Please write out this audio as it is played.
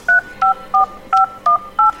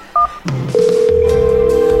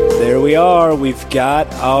There we are. We've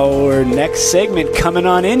got our next segment coming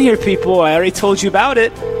on in here, people. I already told you about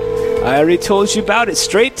it.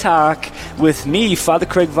 Straight Talk with me, Father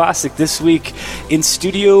Craig Vosick, this week in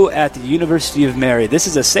studio at the University of Mary. This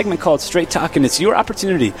is a segment called Straight Talk, and it's your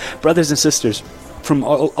opportunity, brothers and sisters, from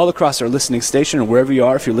all across our listening station or wherever you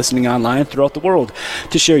are, if you're listening online throughout the world,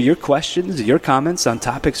 to share your questions, your comments on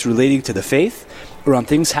topics relating to the faith or on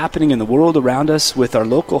things happening in the world around us with our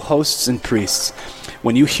local hosts and priests.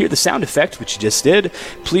 When you hear the sound effect, which you just did,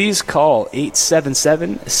 please call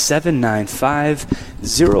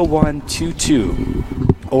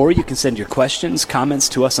 877-795-0122. Or you can send your questions, comments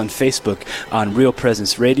to us on Facebook, on Real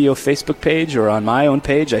Presence Radio Facebook page, or on my own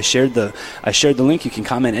page. I shared the link. You can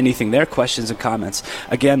comment anything there, questions and comments.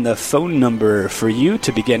 Again, the phone number for you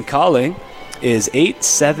to begin calling is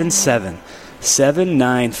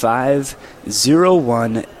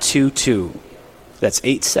 877-795-0122. That's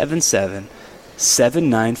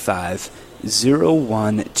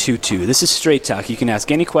 877-795-0122. This is Straight Talk. You can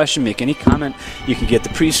ask any question, make any comment. You can get the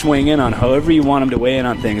priest weighing in on however you want him to weigh in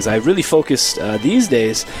on things. I really focus these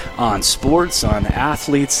days on sports, on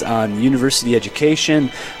athletes, on university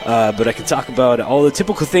education, but I can talk about all the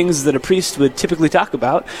typical things that a priest would typically talk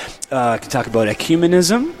about. I can talk about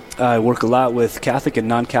ecumenism. I work a lot with Catholic and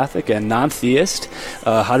non-Catholic and non-theist.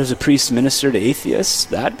 How does a priest minister to atheists?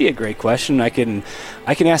 That'd be a great question. I can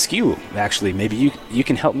ask you, actually. Maybe you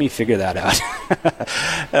can help me figure that out.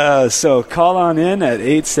 So call on in at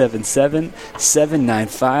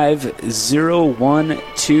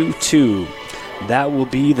 877-795-0122. That will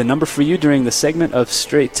be the number for you during the segment of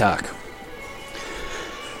Straight Talk.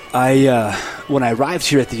 When I arrived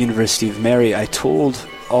here at the University of Mary, I told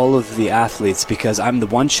all of the athletes, because I'm the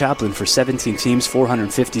one chaplain for 17 teams,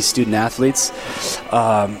 450 student athletes.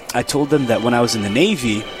 I told them that when I was in the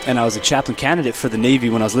Navy, and I was a chaplain candidate for the Navy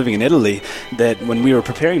when I was living in Italy, that when we were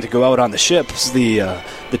preparing to go out on the ships, the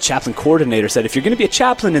chaplain coordinator said, if you're going to be a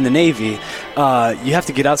chaplain in the Navy, you have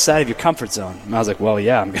to get outside of your comfort zone. And I was like, well,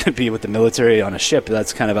 yeah, I'm going to be with the military on a ship.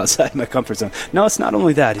 That's kind of outside my comfort zone. No, it's not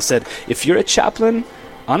only that. He said, if you're a chaplain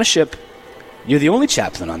on a ship, you're the only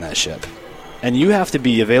chaplain on that ship. And you have to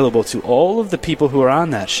be available to all of the people who are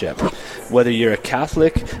on that ship, whether you're a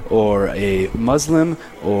Catholic or a Muslim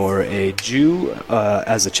or a Jew.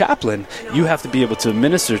 As a chaplain, you have to be able to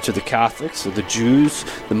minister to the Catholics or the Jews,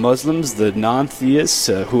 the Muslims, the non-theists,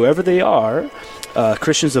 whoever they are,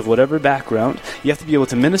 Christians of whatever background. You have to be able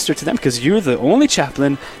to minister to them because you're the only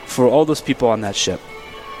chaplain for all those people on that ship.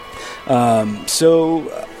 So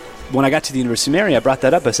when I got to the University of Mary, I brought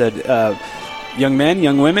that up. I said, young men,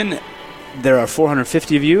 young women, there are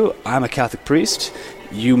 450 of you. I'm a Catholic priest.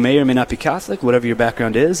 You may or may not be Catholic, whatever your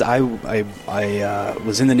background is. I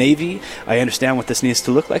was in the Navy. I understand what this needs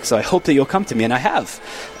to look like, so I hope that you'll come to me, and I have.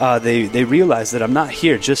 They realize that I'm not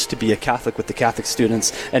here just to be a Catholic with the Catholic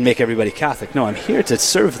students and make everybody Catholic. No, I'm here to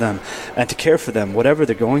serve them and to care for them, whatever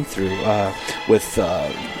they're going through with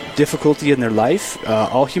difficulty in their life.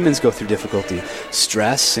 All humans go through difficulty,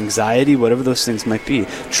 stress, anxiety, whatever those things might be,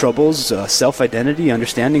 troubles, self-identity,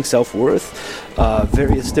 understanding self-worth,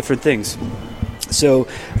 various different things. So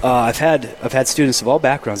I've had students of all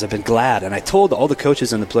backgrounds. I've been glad, and I told all the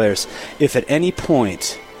coaches and the players, if at any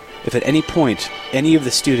point any of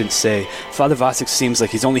the students say, Father Vosick seems like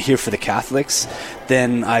he's only here for the Catholics,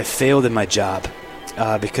 then I failed in my job.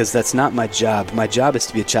 Because that's not my job. My job is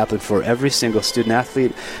to be a chaplain for every single student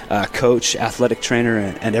athlete, coach, athletic trainer,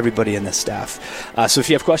 and everybody in the staff. So if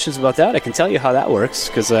you have questions about that, I can tell you how that works,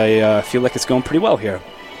 because I feel like it's going pretty well here.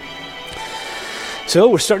 So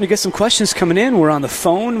we're starting to get some questions coming in. We're on the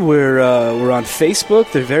phone. We're on Facebook.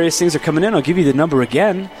 The various things are coming in. I'll give you the number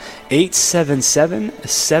again,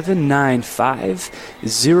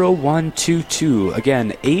 877-795-0122.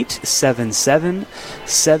 Again,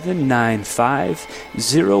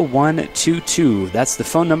 877-795-0122. That's the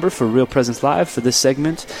phone number for Real Presence Live for this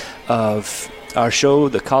segment of our show,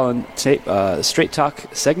 the Colin Straight Talk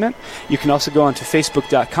segment. You can also go onto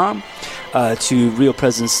Facebook.com to Real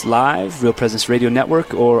Presence Live, Real Presence Radio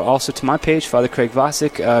Network, or also to my page, Father Craig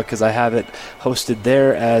Vosick, because I have it hosted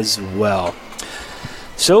there as well.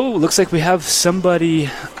 So, looks like we have somebody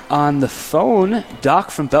on the phone. Doc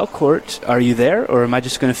from Belcourt, are you there, or am I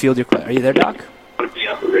just going to field your question? Are you there, Doc?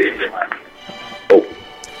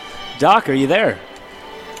 Doc, are you there?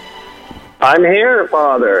 I'm here,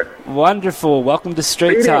 Father. Wonderful. Welcome to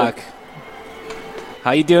Straight Talk.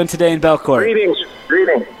 How you doing today in Belcourt?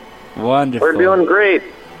 Greetings. Wonderful. We're doing great.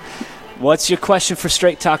 What's your question for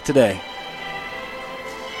Straight Talk today?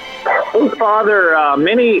 Oh, Father,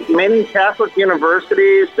 many Catholic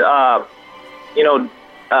universities, are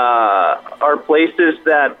places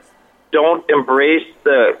that don't embrace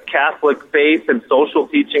the Catholic faith and social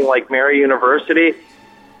teaching like Mary University,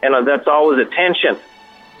 and that's always a tension.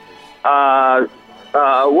 How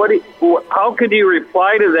could you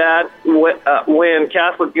reply to that when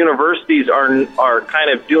Catholic universities are kind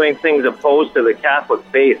of doing things opposed to the Catholic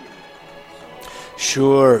faith?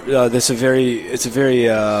 Sure, it's a very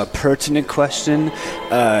pertinent question.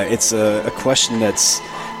 It's a question that's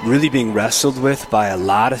really being wrestled with by a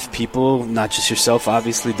lot of people, not just yourself,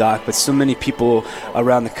 obviously, Doc, but so many people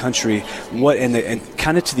around the country. And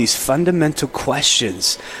kind of to these fundamental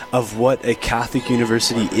questions of what a Catholic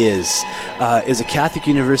university is. Is a Catholic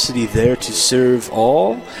university there to serve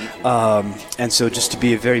all? And so just to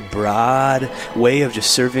be a very broad way of just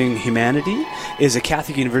serving humanity? Is a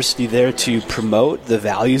Catholic university there to promote the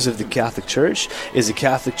values of the Catholic Church? Is a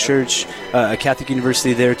Catholic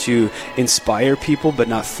university there to inspire people but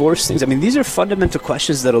not force things? I mean, these are fundamental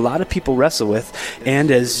questions that a lot of people wrestle with, and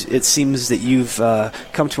as it seems that you've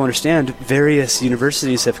come to understand, various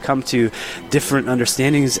universities have come to different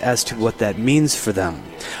understandings as to what that means for them.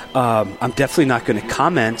 I'm definitely not going to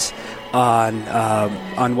comment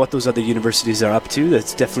on what those other universities are up to.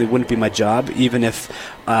 That definitely wouldn't be my job, even if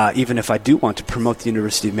I do want to promote the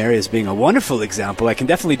University of Mary as being a wonderful example. I can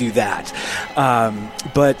definitely do that.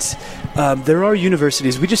 But there are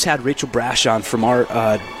universities. We just had Rachel Brash on from our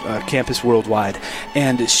campus worldwide,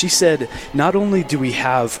 and she said not only do we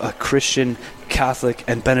have a Christian, Catholic,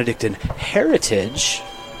 and Benedictine heritage,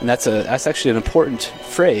 and that's actually an important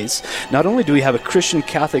phrase. Not only do we have a Christian,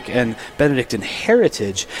 Catholic, and Benedictine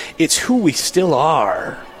heritage, it's who we still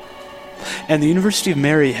are. And the University of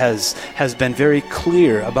Mary has been very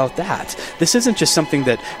clear about that. This isn't just something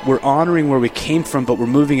that we're honoring where we came from, but we're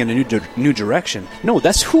moving in a new direction. No,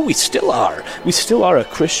 that's who we still are. We still are a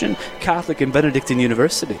Christian, Catholic, and Benedictine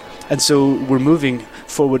university. And so we're moving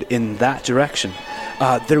forward in that direction.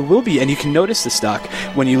 There will be, and you can notice this, Doc,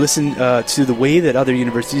 when you listen to the way that other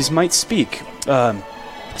universities might speak.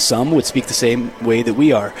 Some would speak the same way that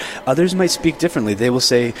we are. Others might speak differently. They will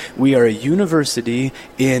say, we are a university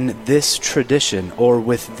in this tradition, or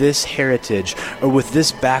with this heritage, or with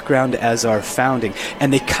this background as our founding.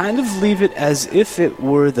 And they kind of leave it as if it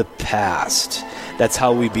were the past. That's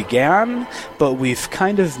how we began, but we've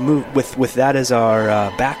kind of moved with that as our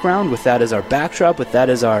background, with that as our backdrop, with that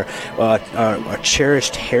as our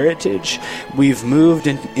cherished heritage. We've moved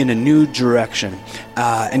in a new direction,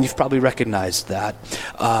 and you've probably recognized that.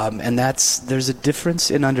 And there's a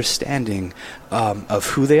difference in understanding of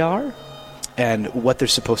who they are and what they're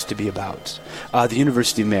supposed to be about. The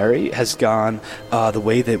University of Mary has gone the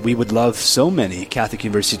way that we would love so many Catholic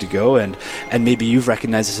universities to go, and maybe you've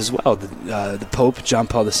recognized this as well. The Pope, John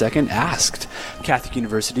Paul II, asked Catholic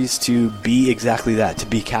universities to be exactly that, to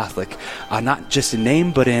be Catholic, not just in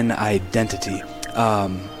name, but in identity.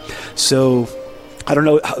 So, I don't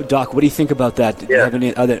know, Doc, what do you think about that? Do you have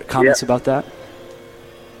any other comments about that?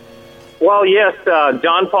 Well, yes,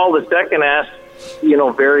 John Paul II asked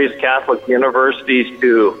various Catholic universities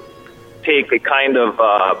to take a kind of,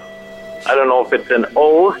 I don't know if it's an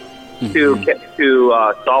oath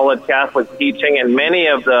to solid Catholic teaching, and many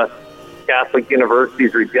of the Catholic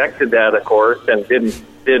universities rejected that, of course, and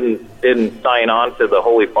didn't sign on to the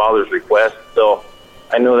Holy Father's request. So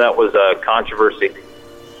I know that was a controversy.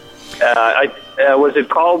 Was it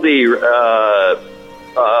called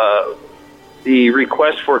the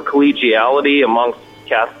request for collegiality amongst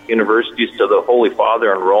Catholic universities to the Holy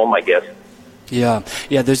Father in Rome, I guess? Yeah.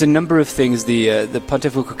 There's a number of things. The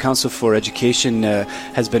Pontifical Council for Education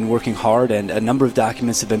has been working hard, and a number of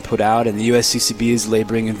documents have been put out, and the USCCB is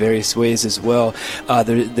laboring in various ways as well.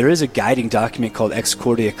 There is a guiding document called Ex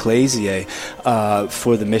Corde Ecclesiae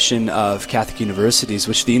for the mission of Catholic universities,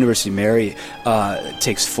 which the University of Mary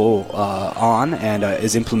takes full on and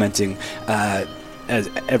is implementing. As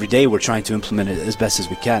every day we're trying to implement it as best as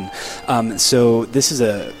we can. So this is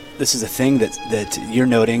a thing that you're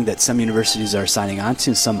noting that some universities are signing on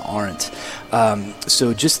to and some aren't.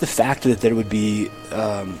 So just the fact that there would be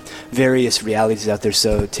various realities out there.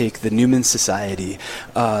 So take the Newman Society.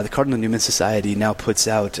 The Cardinal Newman Society now puts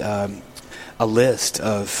out a list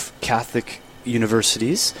of Catholic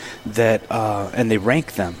universities that and they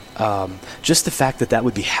rank them. Just the fact that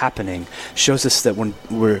would be happening shows us that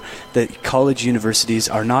that college universities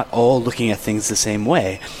are not all looking at things the same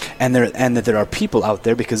way, and that there are people out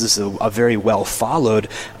there, because this is a very well followed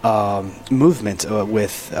movement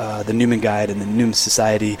with the Newman Guide and the Newman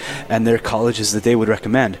Society and their colleges that they would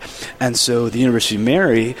recommend. And so the University of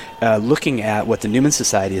Mary, looking at what the Newman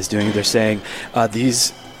Society is doing, they're saying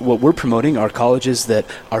what we're promoting are colleges that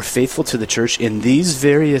are faithful to the Church in these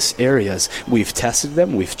various areas. We've tested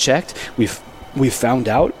them, we've checked, we've we've found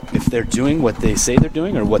out if they're doing what they say they're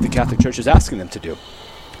doing or what the Catholic Church is asking them to do.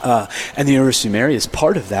 And the University of Mary is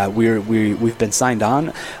part of that. We've been signed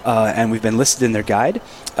on, and we've been listed in their guide,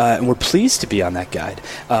 and we're pleased to be on that guide.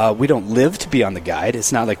 We don't live to be on the guide.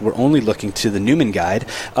 It's not like we're only looking to the Newman Guide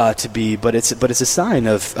to be, but it's a sign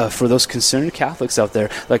of for those concerned Catholics out there.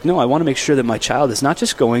 Like, no, I want to make sure that my child is not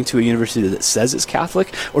just going to a university that says it's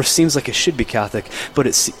Catholic or seems like it should be Catholic, but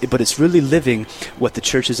it's really living what the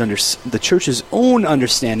church's own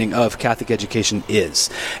understanding of Catholic education is.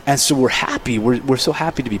 And so we're happy. We're so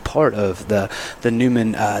happy to be part of the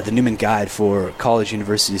Newman Guide for college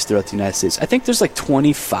universities throughout the United States. I think there's like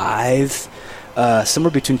 25,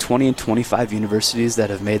 somewhere between 20 and 25 universities that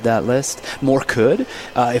have made that list. More could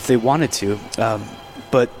if they wanted to,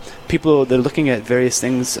 but they're looking at various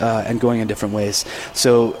things and going in different ways.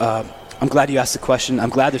 So I'm glad you asked the question.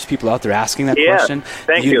 I'm glad there's people out there asking that question.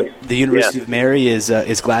 Thank you. The University of Mary is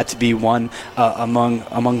glad to be one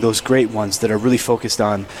among those great ones that are really focused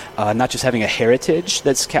on not just having a heritage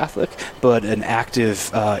that's Catholic, but an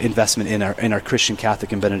active investment in our Christian,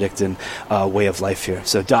 Catholic, and Benedictine way of life here.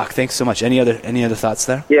 So, Doc, thanks so much. Any other thoughts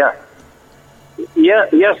there?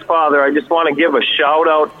 Yes, Father. I just want to give a shout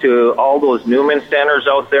out to all those Newman centers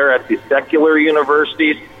out there at the secular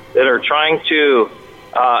universities that are trying to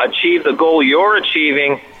achieve the goal you're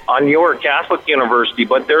achieving on your Catholic university,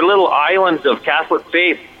 but they're little islands of Catholic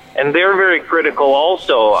faith, and they're very critical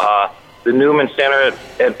also. The Newman Center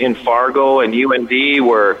in Fargo and UND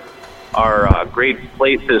are great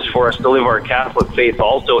places for us to live our Catholic faith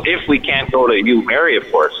also, if we can't go to U Mary,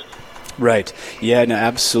 of course. Right. Yeah, no,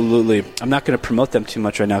 absolutely. I'm not going to promote them too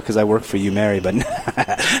much right now because I work for UMary, but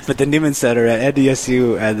but the Newman Center at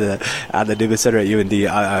NDSU and the Newman Center at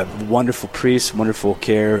UND, wonderful priests, wonderful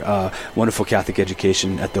care, wonderful Catholic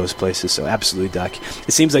education at those places. So absolutely, Doc.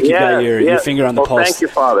 It seems like you've got your finger on the pulse. Thank you,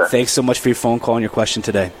 Father. Thanks so much for your phone call and your question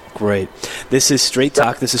today. Great. This is Straight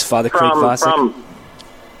Talk. This is Father Craig Vosick.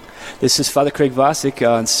 This is Father Craig Vosick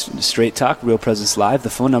on Straight Talk, Real Presence Live. The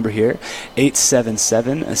phone number here,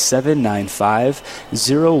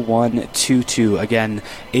 877-795-0122. Again,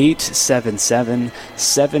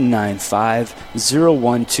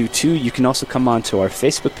 877-795-0122. You can also come on to our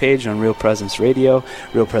Facebook page on Real Presence Radio,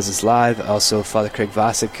 Real Presence Live. Also, Father Craig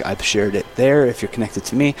Vosick, I've shared it there. If you're connected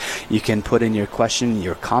to me, you can put in your question,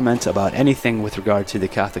 your comment about anything with regard to the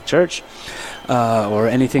Catholic Church. Or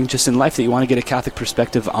anything just in life that you want to get a Catholic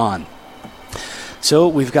perspective on. So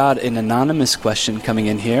we've got an anonymous question coming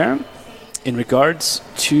in here in regards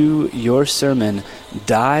to your sermon,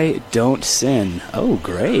 Die, Don't Sin. Oh,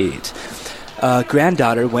 great.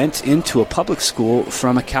 Granddaughter went into a public school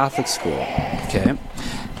from a Catholic school, okay?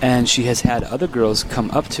 And she has had other girls come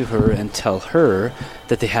up to her and tell her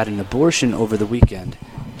that they had an abortion over the weekend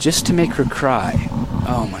just to make her cry.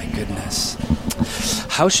 Oh, my goodness.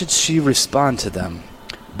 How should she respond to them?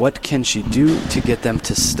 What can she do to get them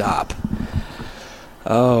to stop?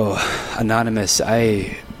 Oh, Anonymous,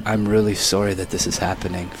 I'm really sorry that this is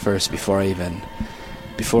happening. First, before I even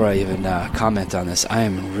comment on this, I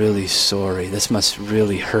am really sorry. This must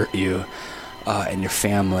really hurt you and your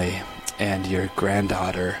family and your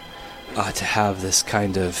granddaughter to have this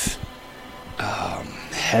kind of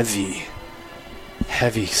heavy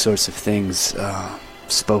sorts of things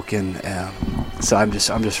spoken. So I'm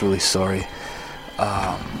just really sorry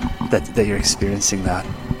that you're experiencing that.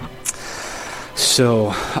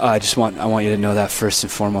 So I want you to know that first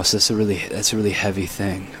and foremost, it's a really heavy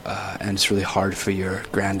thing, and it's really hard for your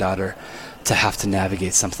granddaughter to have to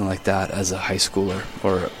navigate something like that as a high schooler,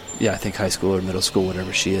 or I think high school or middle school,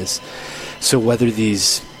 whatever she is. So whether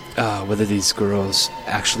these girls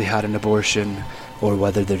actually had an abortion, or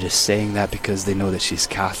whether they're just saying that because they know that she's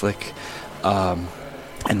Catholic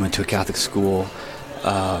and went to a Catholic school,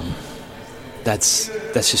 that's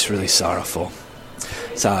just really sorrowful.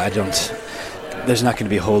 So there's not going to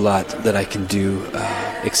be a whole lot that I can do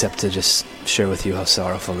except to just share with you how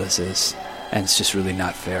sorrowful this is, and it's just really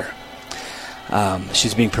not fair.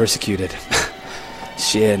 She's being persecuted,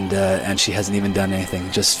 and she hasn't even done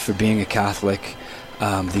anything just for being a Catholic.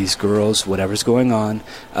 These girls, whatever's going on,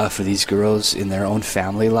 for these girls in their own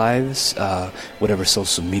family lives, whatever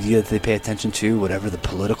social media they pay attention to, whatever the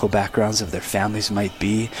political backgrounds of their families might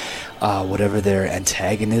be, whatever their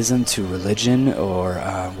antagonism to religion, or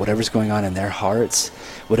whatever's going on in their hearts,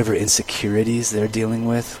 whatever insecurities they're dealing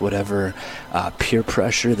with, whatever peer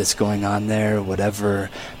pressure that's going on there, whatever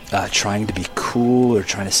trying to be cool or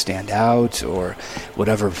trying to stand out, or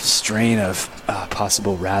whatever strain of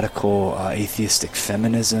possible radical atheistic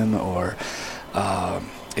feminism or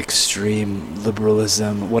extreme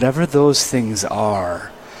liberalism, whatever those things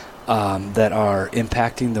are, that are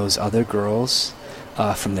impacting those other girls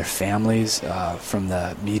from their families, from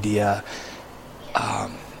the media.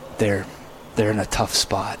 They're in a tough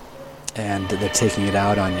spot, and they're taking it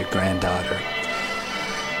out on your granddaughter.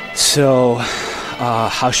 So,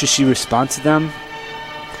 how should she respond to them?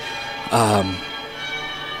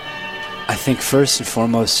 I think first and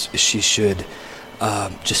foremost, she should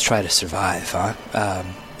just try to survive,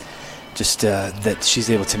 that she's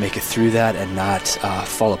able to make it through that and not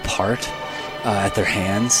fall apart at their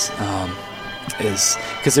hands, is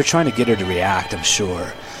because they're trying to get her to react. I'm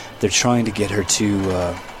sure they're trying to get her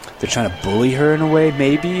to they're trying to bully her in a way.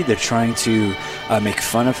 Maybe they're trying to make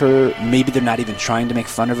fun of her. Maybe they're not even trying to make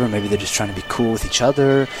fun of her. Maybe they're just trying to be cool with each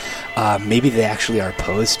other. Maybe they actually are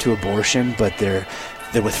opposed to abortion, but they're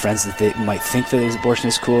with friends that they might think that abortion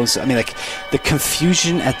is cool. So, I mean, like, the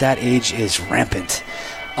confusion at that age is rampant.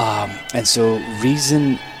 And so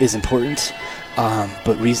reason is important,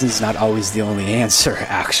 but reason is not always the only answer,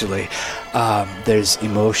 actually. There's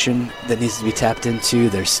emotion that needs to be tapped into.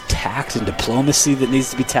 There's tact and diplomacy that needs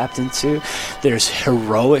to be tapped into. There's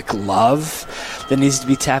heroic love that needs to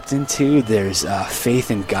be tapped into. There's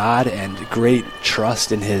faith in God and great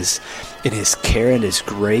trust in His care and His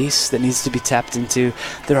grace that needs to be tapped into.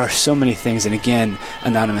 There are so many things. And again,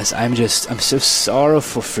 Anonymous, I'm so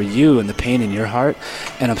sorrowful for you and the pain in your heart,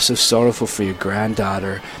 and I'm so sorrowful for your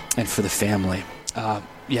granddaughter and for the family. We're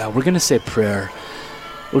going to say prayer.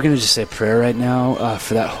 We're going to just say prayer right now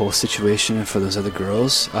for that whole situation and for those other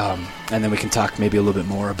girls. And then we can talk maybe a little bit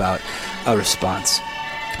more about a response.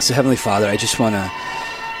 So Heavenly Father, I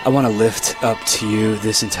want to lift up to you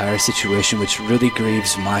this entire situation, which really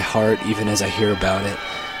grieves my heart, even as I hear about it,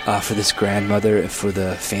 for this grandmother, and for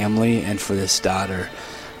the family, and for this daughter,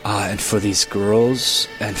 and for these girls,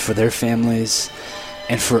 and for their families,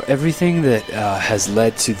 and for everything that has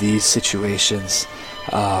led to these situations,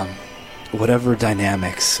 whatever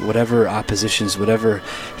dynamics, whatever oppositions, whatever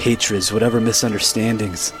hatreds, whatever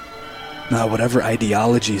misunderstandings, whatever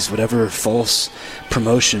ideologies, whatever false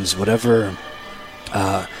promotions, whatever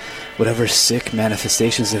sick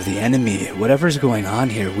manifestations of the enemy, whatever's going on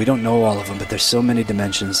here. We don't know all of them, but there's so many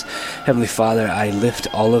dimensions. Heavenly Father, I lift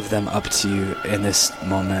all of them up to you in this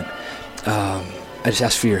moment. I just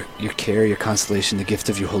ask for your care, your consolation, the gift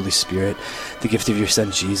of your Holy Spirit, the gift of your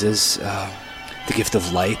Son Jesus, the gift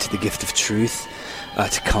of light, the gift of truth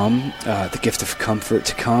to come, the gift of comfort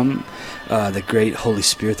to come, the great Holy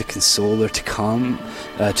Spirit, the Consoler, to come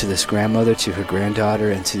to this grandmother, to her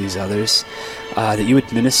granddaughter, and to these others, that you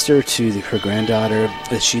would minister to her granddaughter,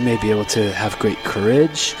 that she may be able to have great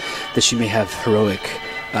courage, that she may have heroic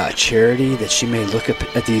charity, that she may look up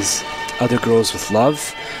at these other girls with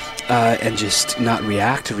love, and just not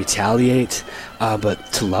react or retaliate,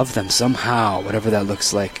 but to love them somehow, whatever that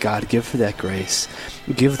looks like. God, give her that grace.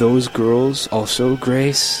 Give those girls also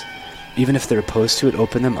grace. Even if they're opposed to it,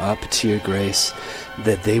 open them up to your grace,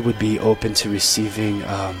 that they would be open to receiving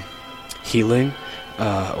healing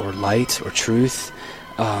or light or truth,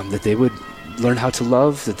 that they would learn how to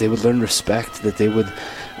love, that they would learn respect, that they would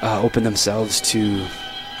open themselves to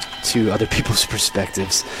other people's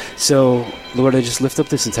perspectives. So, Lord, I just lift up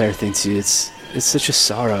this entire thing to you. It's such a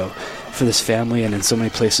sorrow for this family and in so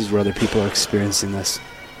many places where other people are experiencing this.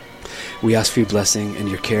 We ask for your blessing and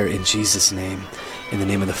your care in Jesus' name. In the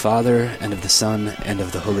name of the Father, and of the Son, and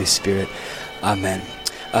of the Holy Spirit. Amen.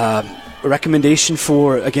 A recommendation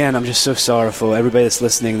for, again, I'm just so sorrowful. Everybody that's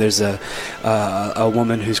listening, there's a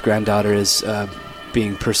woman whose granddaughter is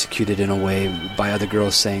being persecuted in a way by other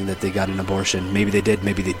girls saying that they got an abortion. Maybe they did,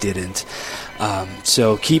 maybe they didn't.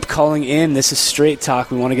 So keep calling in. This is Straight Talk.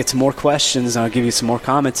 We want to get to more questions, and I'll give you some more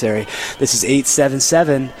commentary. This is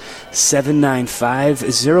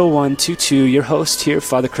 877-795-0122. Your host here,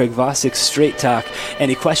 Father Craig Vosick, Straight Talk.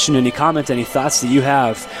 Any question, any comment, any thoughts that you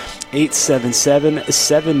have,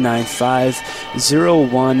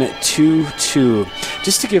 877-795-0122.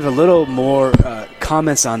 Just to give a little more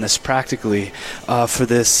comments on this practically for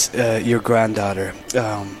this, your granddaughter.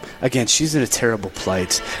 Again, she's in a terrible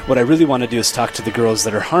plight. What I really want to do is talk to the girls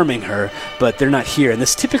that are harming her, but they're not here. And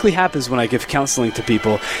this typically happens when I give counseling to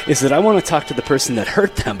people, is that I want to talk to the person that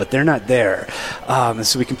hurt them, but they're not there. And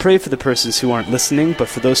so we can pray for the persons who aren't listening, but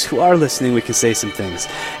for those who are listening, we can say some things.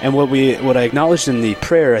 And what I acknowledged in the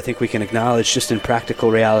prayer, I think we can acknowledge just in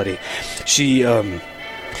practical reality. She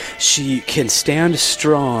can stand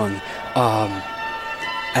strong,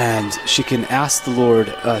 and she can ask the Lord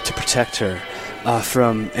to protect her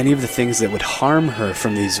from any of the things that would harm her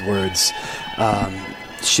from these words.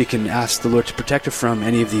 she can ask the Lord to protect her from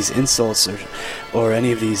any of these insults or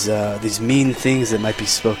any of these mean things that might be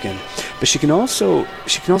spoken. But she can also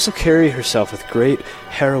carry herself with great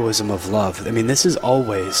heroism of love. I mean, this is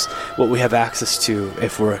always what we have access to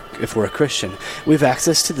if we're a Christian. We have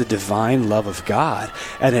access to the divine love of God,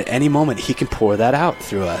 and at any moment He can pour that out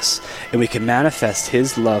through us, and we can manifest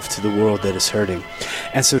His love to the world that is hurting.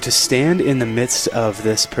 And so to stand in the midst of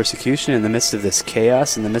this persecution, in the midst of this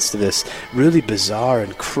chaos, in the midst of this really bizarre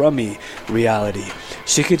and crummy reality,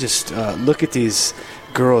 she could just look at these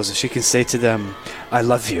girls and she can say to them, "I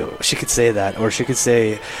love you." She could say that, or she could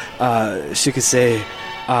say, "I'm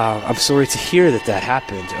sorry to hear that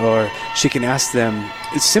happened." Or she can ask them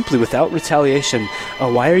simply, without retaliation,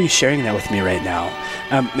 "Why are you sharing that with me right now?"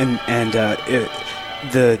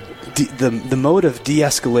 The mode of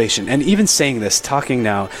de-escalation, and even saying this, talking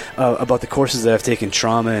now about the courses that I've taken,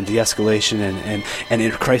 trauma and de-escalation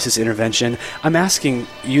and crisis intervention, I'm asking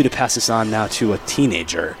you to pass this on now to a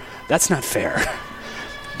teenager. That's not fair.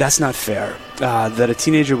 That's not fair. That a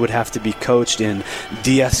teenager would have to be coached in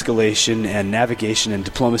de-escalation and navigation and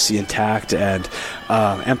diplomacy and tact and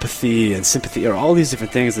empathy and sympathy, or all these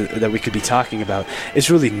different things that we could be talking about, is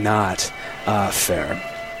really not fair.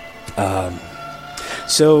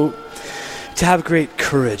 So to have great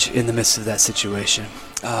courage in the midst of that situation,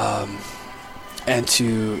 and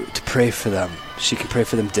to pray for them. She can pray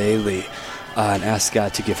for them daily. And ask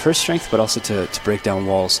God to give her strength, but also to break down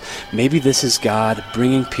walls. Maybe this is God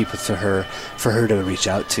bringing people to her for her to reach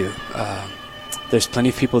out to. There's plenty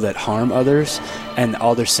of people that harm others, and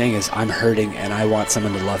all they're saying is, "I'm hurting and I want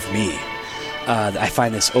someone to love me." I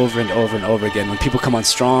find this over and over and over again. When people come on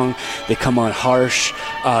strong, they come on harsh.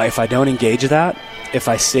 If I don't engage that, if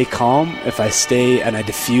I stay calm, if I stay and I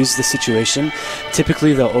diffuse the situation,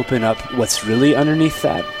 typically they'll open up what's really underneath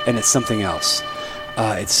that, and it's something else.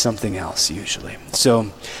 It's something else usually. So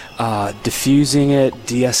diffusing it,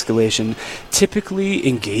 de-escalation, typically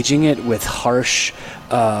engaging it with harsh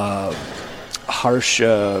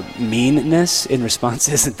meanness in response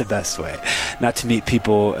isn't the best way. Not to meet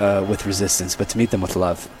people with resistance, but to meet them with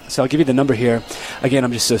love. So I'll give you the number here. Again,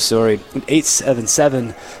 I'm just so sorry.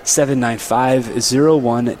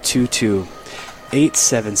 877-795-0122.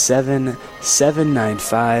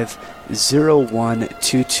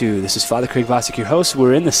 877-795-0122. This is Father Craig Vosick, your host.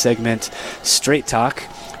 We're in the segment Straight Talk,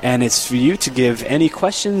 and it's for you to give any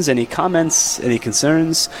questions, any comments, any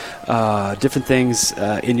concerns, different things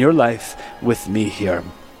in your life with me here.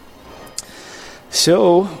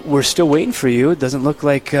 So we're still waiting for you. It doesn't look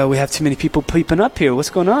like we have too many people peeping up here. What's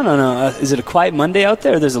going on? Is it a quiet Monday out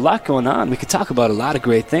there? There's a lot going on. We could talk about a lot of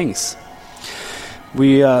great things.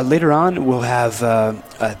 We later on will have a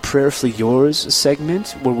Prayerfully Yours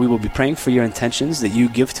segment where we will be praying for your intentions that you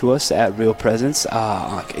give to us at Real Presence,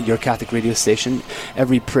 your Catholic radio station.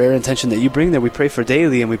 Every prayer intention that you bring there, we pray for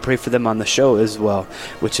daily, and we pray for them on the show as well,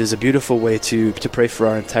 which is a beautiful way to pray for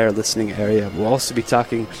our entire listening area. We'll also be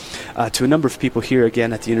talking to a number of people here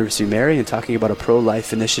again at the University of Mary and talking about a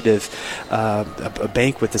pro-life initiative, a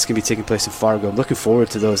banquet that's going to be taking place in Fargo. I'm looking forward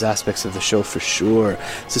to those aspects of the show for sure,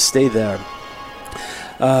 so stay there.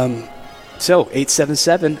 So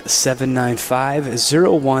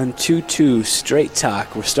 877-795-0122, Straight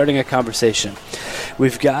Talk. We're starting a conversation.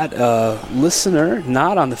 We've got a listener,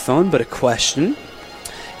 not on the phone, but a question.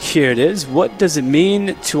 Here it is. What does it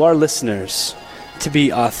mean to our listeners to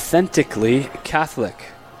be authentically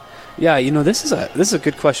Catholic? Yeah, this is a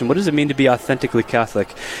good question. What does it mean to be authentically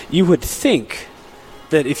Catholic? You would think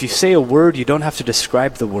that if you say a word, you don't have to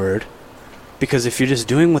describe the word. Because if you're just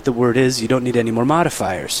doing what the word is, you don't need any more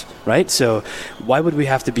modifiers, right? So why would we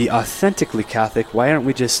have to be authentically Catholic? Why aren't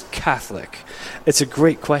we just Catholic? It's a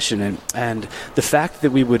great question. And the fact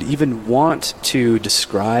that we would even want to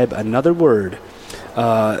describe another word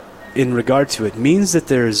in regard to it means that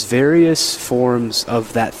there's various forms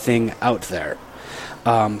of that thing out there.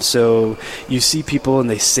 So you see people and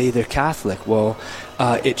they say they're Catholic. Well,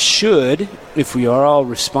 it should, if we are all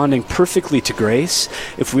responding perfectly to grace,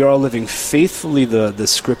 if we are all living faithfully the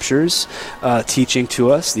Scriptures teaching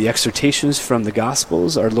to us, the exhortations from the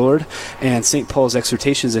Gospels, our Lord, and St. Paul's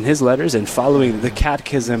exhortations in his letters, and following the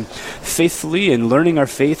Catechism faithfully, and learning our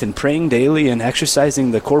faith, and praying daily, and exercising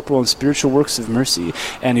the corporal and spiritual works of mercy,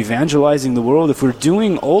 and evangelizing the world, if we're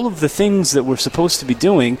doing all of the things that we're supposed to be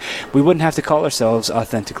doing, we wouldn't have to call ourselves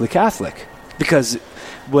authentically Catholic. Because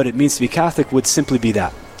what it means to be Catholic would simply be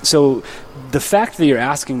that. So the fact that you're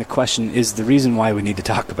asking the question is the reason why we need to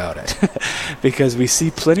talk about it. Because we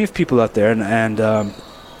see plenty of people out there and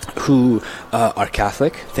who are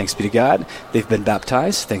Catholic, thanks be to God. They've been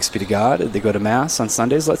baptized, thanks be to God. They go to Mass on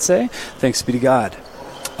Sundays, let's say, thanks be to God.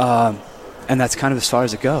 And that's kind of as far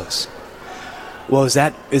as it goes. Well, is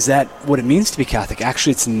that what it means to be Catholic?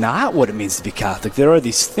 Actually, it's not what it means to be Catholic. There are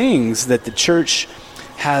these things that the church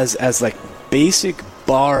has as like basic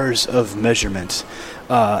bars of measurement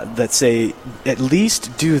that say, at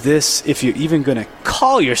least do this if you're even going to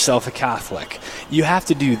call yourself a Catholic. You have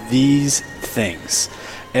to do these things.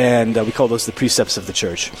 And we call those the precepts of the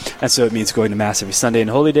church. And so it means going to Mass every Sunday and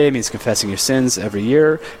Holy Day. It means confessing your sins every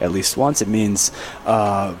year, at least once. It means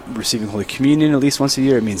receiving Holy Communion at least once a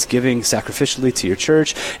year. It means giving sacrificially to your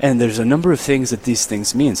church. And there's a number of things that these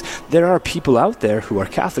things means. There are people out there who are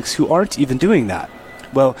Catholics who aren't even doing that.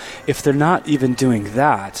 Well, if they're not even doing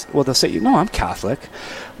that, well, they'll say, no, I'm Catholic.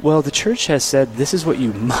 Well, the church has said this is what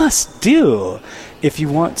you must do if you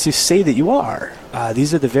want to say that you are.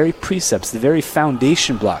 These are the very precepts, the very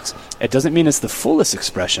foundation blocks. It doesn't mean it's the fullest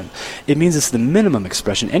expression. It means it's the minimum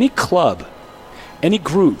expression. Any club, any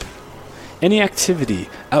group, any activity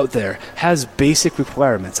out there has basic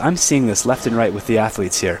requirements. I'm seeing this left and right with the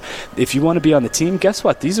athletes here. If you want to be on the team, guess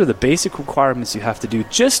what? These are the basic requirements you have to do.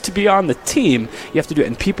 Just to be on the team, you have to do it.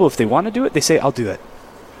 And people, if they want to do it, they say, I'll do it.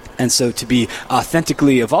 And so to be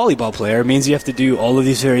authentically a volleyball player means you have to do all of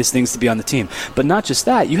these various things to be on the team. But not just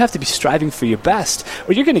that, you have to be striving for your best,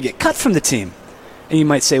 or you're going to get cut from the team. And you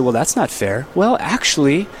might say, well, that's not fair. Well,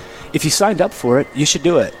 actually, if you signed up for it, you should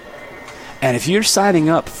do it. And if you're signing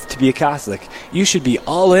up to be a Catholic, you should be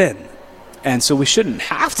all in. And so we shouldn't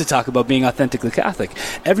have to talk about being authentically Catholic.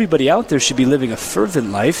 Everybody out there should be living a fervent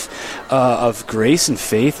life of grace and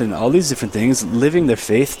faith and all these different things, living their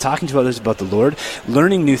faith, talking to others about the Lord,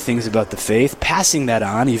 learning new things about the faith, passing that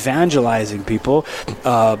on, evangelizing people,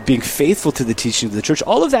 being faithful to the teaching of the church.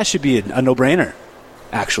 All of that should be a no-brainer,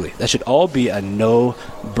 actually. That should all be a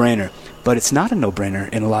no-brainer. But it's not a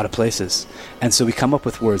no-brainer in a lot of places. And so we come up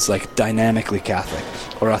with words like dynamically Catholic,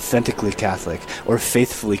 or authentically Catholic, or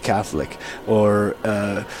faithfully Catholic, or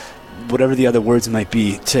whatever the other words might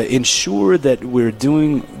be, to ensure that we're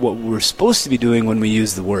doing what we're supposed to be doing when we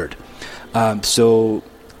use the word. So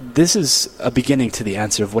this is a beginning to the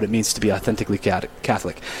answer of what it means to be authentically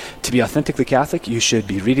Catholic. To be authentically Catholic, you should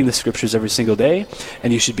be reading the scriptures every single day,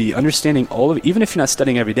 and you should be understanding all of it. Even if you're not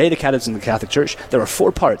studying every day the Catechism of the Catholic Church, there are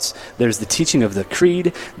 4 parts. There's the teaching of the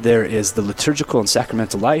Creed, there is the liturgical and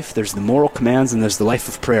sacramental life, there's the moral commands, and there's the life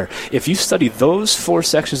of prayer. If you study those 4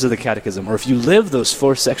 sections of the Catechism, or if you live those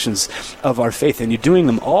 4 sections of our faith, and you're doing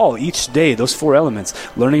them all each day, those 4 elements,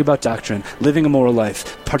 learning about doctrine, living a moral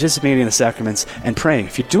life, participating in the sacraments, and praying.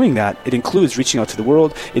 If you're doing that, it includes reaching out to the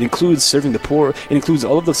world, it includes serving the poor, it includes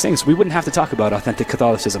all of those things. We wouldn't have to talk about authentic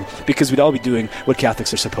Catholicism because we'd all be doing what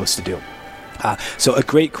Catholics are supposed to do. So a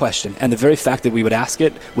great question, and the very fact that we would ask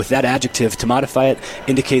it with that adjective to modify it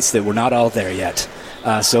indicates that we're not all there yet.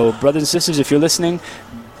 So brothers and sisters, if you're listening,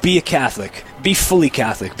 be a Catholic. Be fully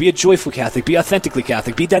Catholic. Be a joyful Catholic. Be authentically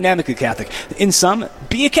Catholic. Be dynamically Catholic. In sum,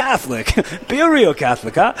 be a Catholic. Be a real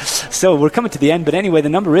Catholic, huh? So we're coming to the end, but anyway, the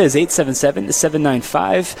number is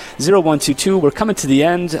 877-795-0122. We're coming to the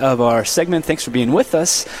end of our segment. Thanks for being with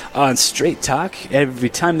us on Straight Talk. Every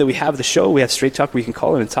time that we have the show, we have Straight Talk where you can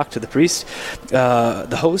call in and talk to the priest,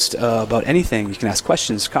 the host, about anything. You can ask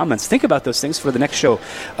questions, comments. Think about those things for the next show.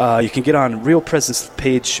 You can get on Real Presence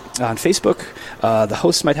page on Facebook. The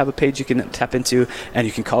host might have a page you can tap into, and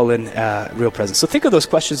you can call in Real Presence. So think of those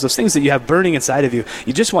questions, those things that you have burning inside of you.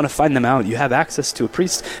 You just want to find them out. You have access to a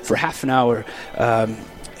priest for half an hour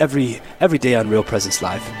every day on Real Presence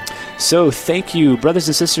Live. So thank you, brothers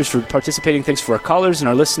and sisters, for participating. Thanks for our callers and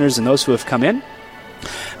our listeners and those who have come in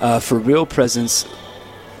for Real Presence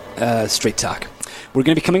Straight Talk. We're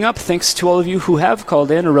going to be coming up. Thanks to all of you who have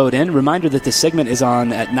called in or wrote in. Reminder that this segment is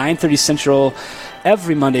on at 9:30 Central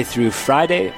every Monday through Friday.